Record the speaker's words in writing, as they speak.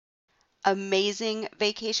Amazing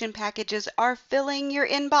vacation packages are filling your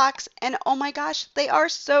inbox, and oh my gosh, they are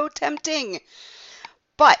so tempting.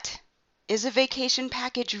 But is a vacation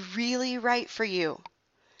package really right for you?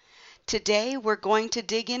 Today, we're going to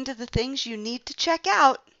dig into the things you need to check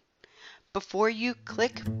out before you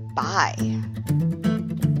click buy.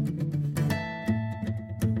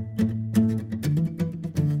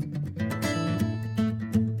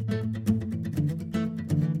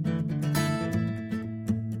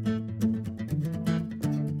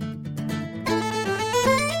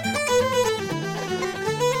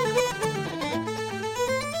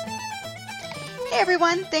 Hey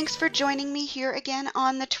everyone, thanks for joining me here again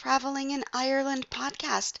on the Traveling in Ireland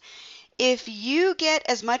podcast. If you get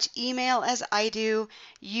as much email as I do,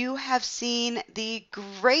 you have seen the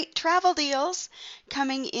great travel deals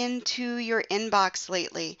coming into your inbox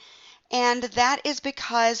lately. And that is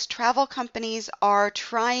because travel companies are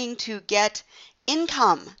trying to get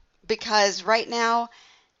income because right now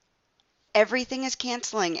everything is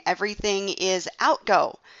canceling, everything is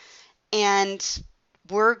outgo. And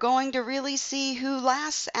we're going to really see who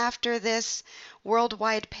lasts after this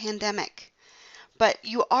worldwide pandemic. But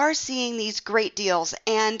you are seeing these great deals,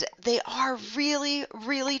 and they are really,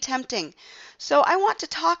 really tempting. So I want to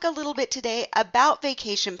talk a little bit today about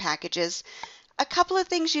vacation packages, a couple of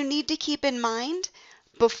things you need to keep in mind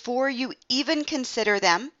before you even consider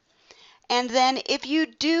them. And then if you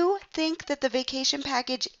do think that the vacation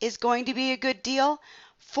package is going to be a good deal,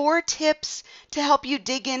 4 tips to help you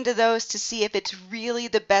dig into those to see if it's really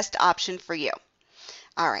the best option for you.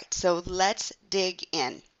 All right, so let's dig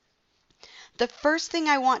in. The first thing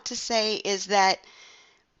I want to say is that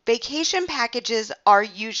vacation packages are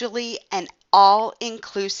usually an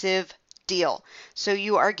all-inclusive deal. So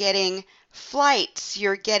you are getting flights,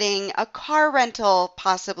 you're getting a car rental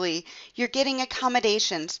possibly, you're getting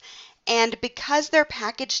accommodations. And because they're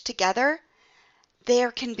packaged together,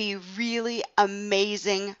 there can be really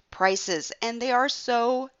amazing prices. And they are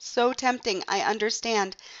so tempting, I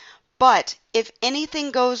understand. But if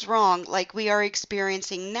anything goes wrong, like we are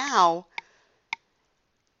experiencing now,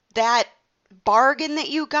 that bargain that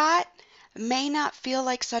you got may not feel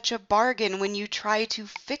like such a bargain when you try to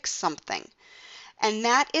fix something. And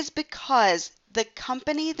that is because the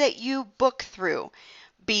company that you book through,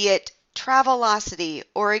 be it Travelocity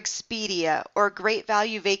or Expedia or Great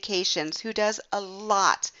Value Vacations, who does a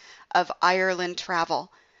lot of Ireland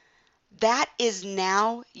travel, that is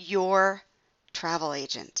now your travel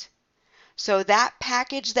agent. So that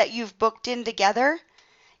package that you've booked in together,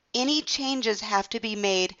 any changes have to be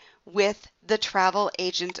made with the travel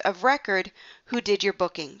agent of record who did your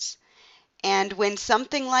bookings. And when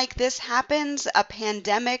something like this happens, a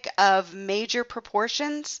pandemic of major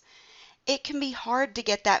proportions, it can be hard to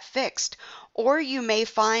get that fixed. Or you may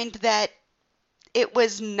find that it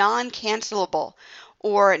was non-cancelable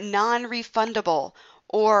or non-refundable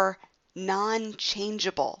or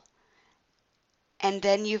non-changeable. And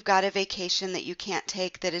then you've got a vacation that you can't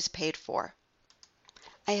take that is paid for.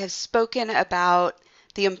 I have spoken about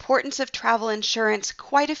the importance of travel insurance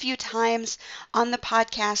quite a few times on the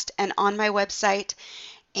podcast and on my website,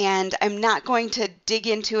 and I'm not going to dig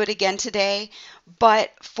into it again today,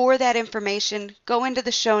 but for that information, go into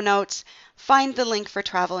the show notes, find the link for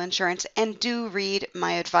travel insurance, and do read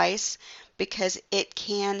my advice because it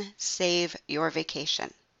can save your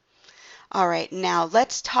vacation. All right, now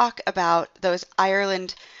let's talk about those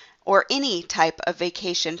Ireland or any type of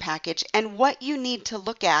vacation package and what you need to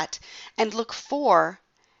look at and look for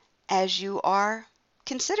as you are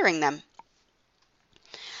considering them.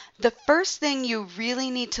 The first thing you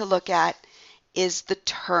really need to look at is the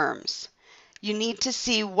terms. You need to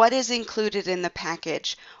see what is included in the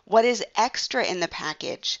package, what is extra in the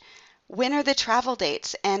package, when are the travel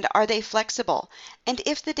dates, and are they flexible? And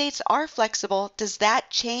if the dates are flexible, does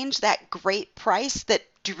that change that great price that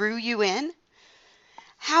drew you in?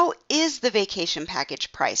 How is the vacation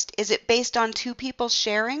package priced? Is it based on 2 people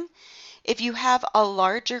sharing? If you have a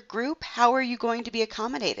larger group, how are you going to be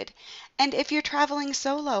accommodated? And if you're traveling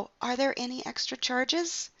solo, are there any extra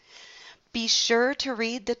charges? Be sure to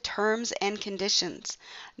read the terms and conditions.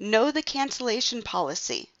 Know the cancellation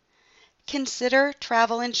policy. Consider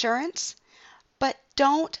travel insurance, but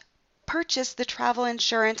don't purchase the travel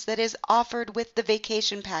insurance that is offered with the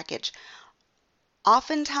vacation package.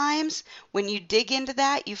 Oftentimes, when you dig into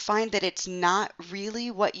that, you find that it's not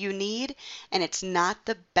really what you need and it's not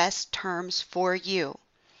the best terms for you.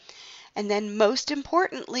 And then most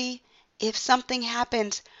importantly, if something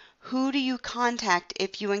happens, who do you contact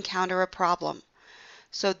if you encounter a problem?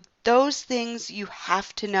 So those things you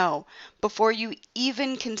have to know before you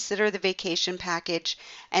even consider the vacation package,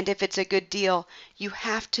 and if it's a good deal, you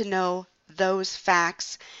have to know those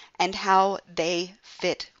facts and how they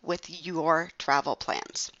fit with your travel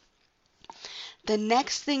plans. The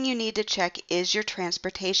next thing you need to check is your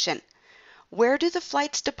transportation. Where do the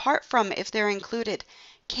flights depart from if they're included?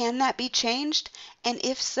 Can that be changed? And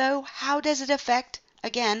if so, how does it affect,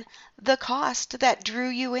 again, the cost that drew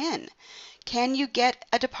you in? Can you get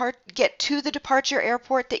to the departure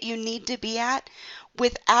airport that you need to be at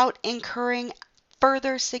without incurring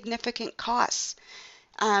further significant costs?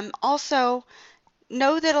 Also,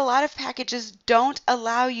 know that a lot of packages don't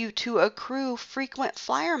allow you to accrue frequent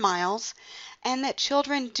flyer miles and that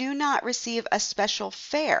children do not receive a special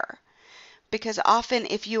fare. Because often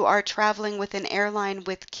if you are traveling with an airline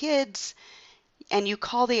with kids and you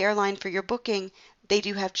call the airline for your booking, they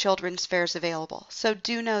do have children's fares available. So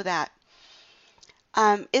do know that.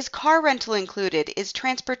 Is car rental included? Is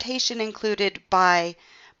transportation included by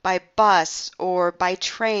bus or by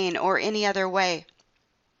train or any other way?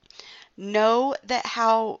 Know that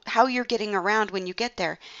how you're getting around when you get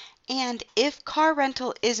there. And if car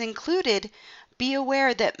rental is included, be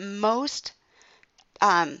aware that most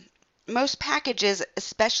packages,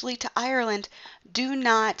 especially to Ireland, do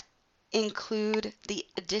not include the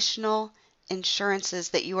additional insurances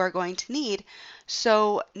that you are going to need.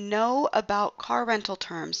 So know about car rental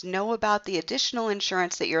terms, know about the additional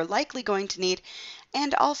insurance that you're likely going to need,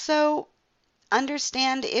 and also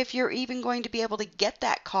understand if you're even going to be able to get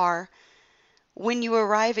that car when you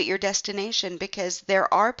arrive at your destination, because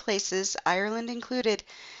there are places, Ireland included,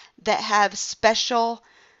 that have special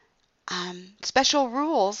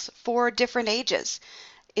rules for different ages.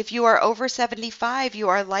 If you are over 75, you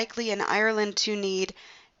are likely in Ireland to need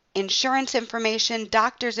insurance information,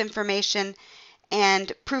 doctor's information,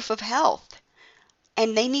 and proof of health.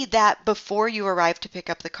 And they need that before you arrive to pick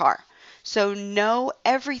up the car. So know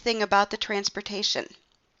everything about the transportation.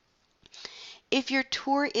 If your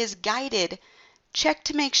tour is guided, check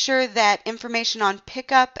to make sure that information on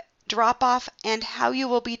pickup, drop-off, and how you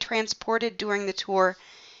will be transported during the tour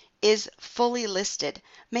is fully listed.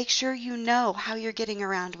 Make sure you know how you're getting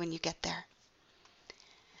around when you get there.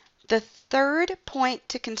 The third point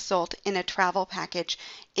to consult in a travel package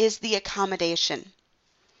is the accommodation.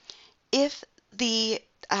 If the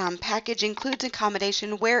package includes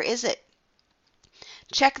accommodation, where is it?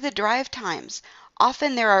 Check the drive times.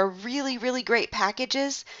 Often there are really, really great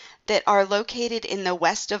packages that are located in the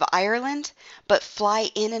west of Ireland but fly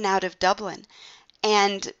in and out of Dublin.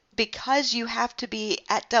 And because you have to be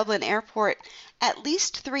at Dublin Airport at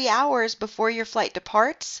least 3 hours before your flight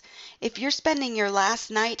departs, if you're spending your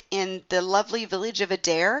last night in the lovely village of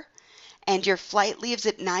Adare and your flight leaves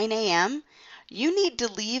at 9 a.m., you need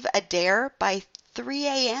to leave Adare by 3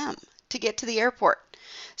 a.m. to get to the airport.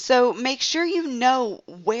 So make sure you know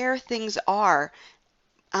where things are,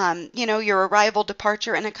 your arrival,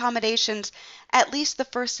 departure, and accommodations at least the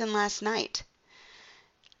first and last night.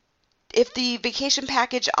 If the vacation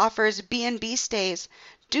package offers B&B stays,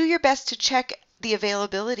 do your best to check the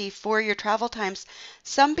availability for your travel times.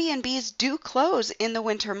 Some B&Bs do close in the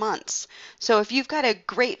winter months. So if you've got a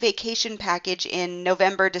great vacation package in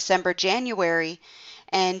November, December, January,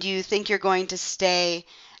 and you think you're going to stay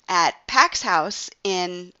at Pax House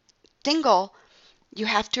in Dingle, you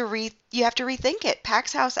have to rethink it.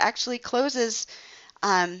 Pax House actually closes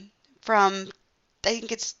from, I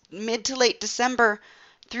think it's mid to late December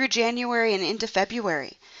through January and into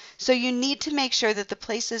February. So you need to make sure that the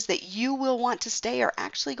places that you will want to stay are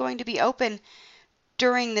actually going to be open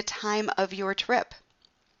during the time of your trip.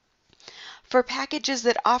 For packages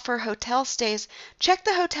that offer hotel stays, check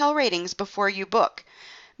the hotel ratings before you book.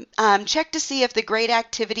 Check to see if the great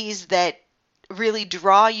activities that really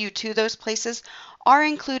draw you to those places are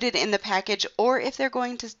included in the package or if they're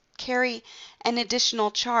going to carry an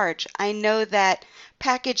additional charge. I know that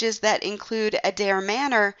packages that include Adare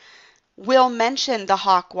Manor will mention the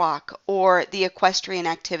Hawk Walk or the equestrian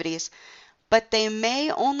activities, but they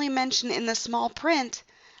may only mention in the small print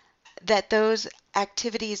that those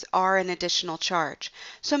activities are an additional charge.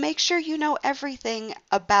 So make sure you know everything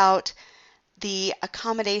about the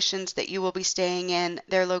accommodations that you will be staying in,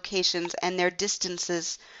 their locations, and their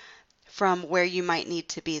distances from where you might need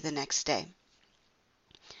to be the next day.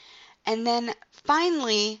 And then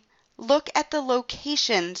finally, look at the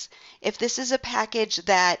locations. If this is a package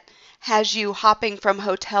that has you hopping from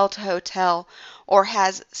hotel to hotel or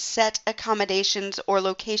has set accommodations or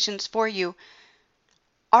locations for you,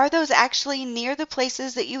 are those actually near the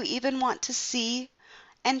places that you even want to see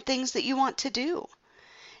and things that you want to do?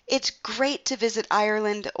 It's great to visit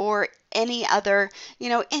Ireland or any other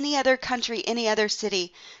country, any other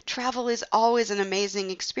city. Travel is always an amazing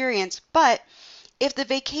experience, but if the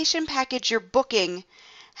vacation package you're booking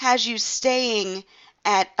has you staying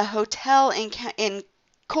at a hotel in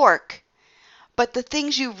Cork, but the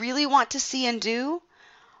things you really want to see and do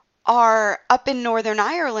are up in Northern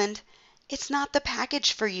Ireland, it's not the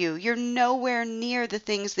package for you. You're nowhere near the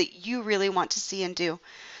things that you really want to see and do.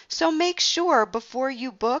 So make sure before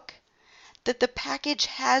you book that the package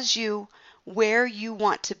has you where you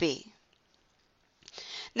want to be.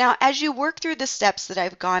 Now, as you work through the steps that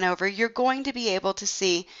I've gone over, you're going to be able to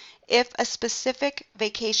see if a specific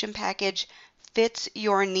vacation package fits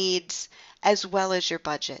your needs as well as your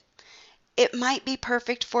budget. It might be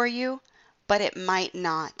perfect for you, but it might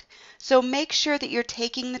not. So make sure that you're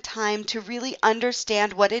taking the time to really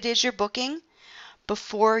understand what it is you're booking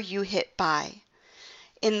before you hit buy.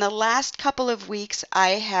 In the last couple of weeks,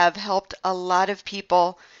 I have helped a lot of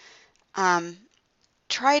people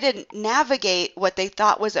try to navigate what they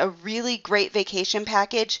thought was a really great vacation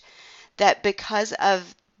package that, because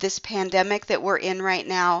of this pandemic that we're in right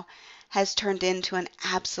now, has turned into an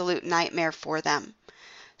absolute nightmare for them.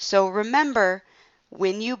 So remember,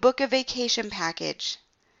 when you book a vacation package,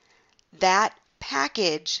 that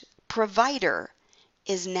package provider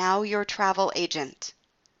is now your travel agent.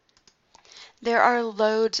 There are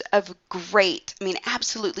loads of great,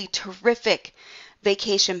 absolutely terrific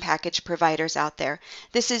vacation package providers out there.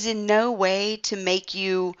 This is in no way to make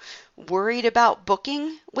you worried about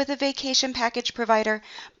booking with a vacation package provider,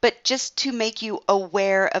 but just to make you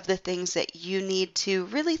aware of the things that you need to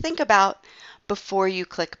really think about before you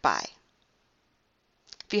click buy.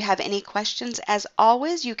 If you have any questions, as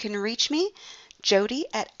always, you can reach me, Jody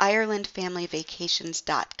at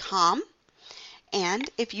IrelandFamilyVacations.com. And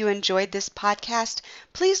if you enjoyed this podcast,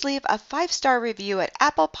 please leave a 5-star review at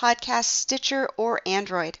Apple Podcasts, Stitcher, or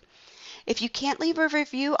Android. If you can't leave a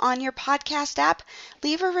review on your podcast app,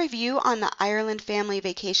 leave a review on the Ireland Family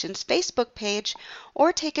Vacations Facebook page,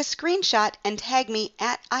 or take a screenshot and tag me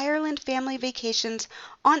at Ireland Family Vacations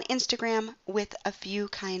on Instagram with a few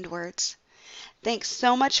kind words. Thanks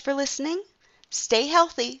so much for listening. Stay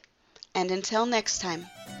healthy, and until next time,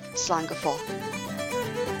 Slán go fóill.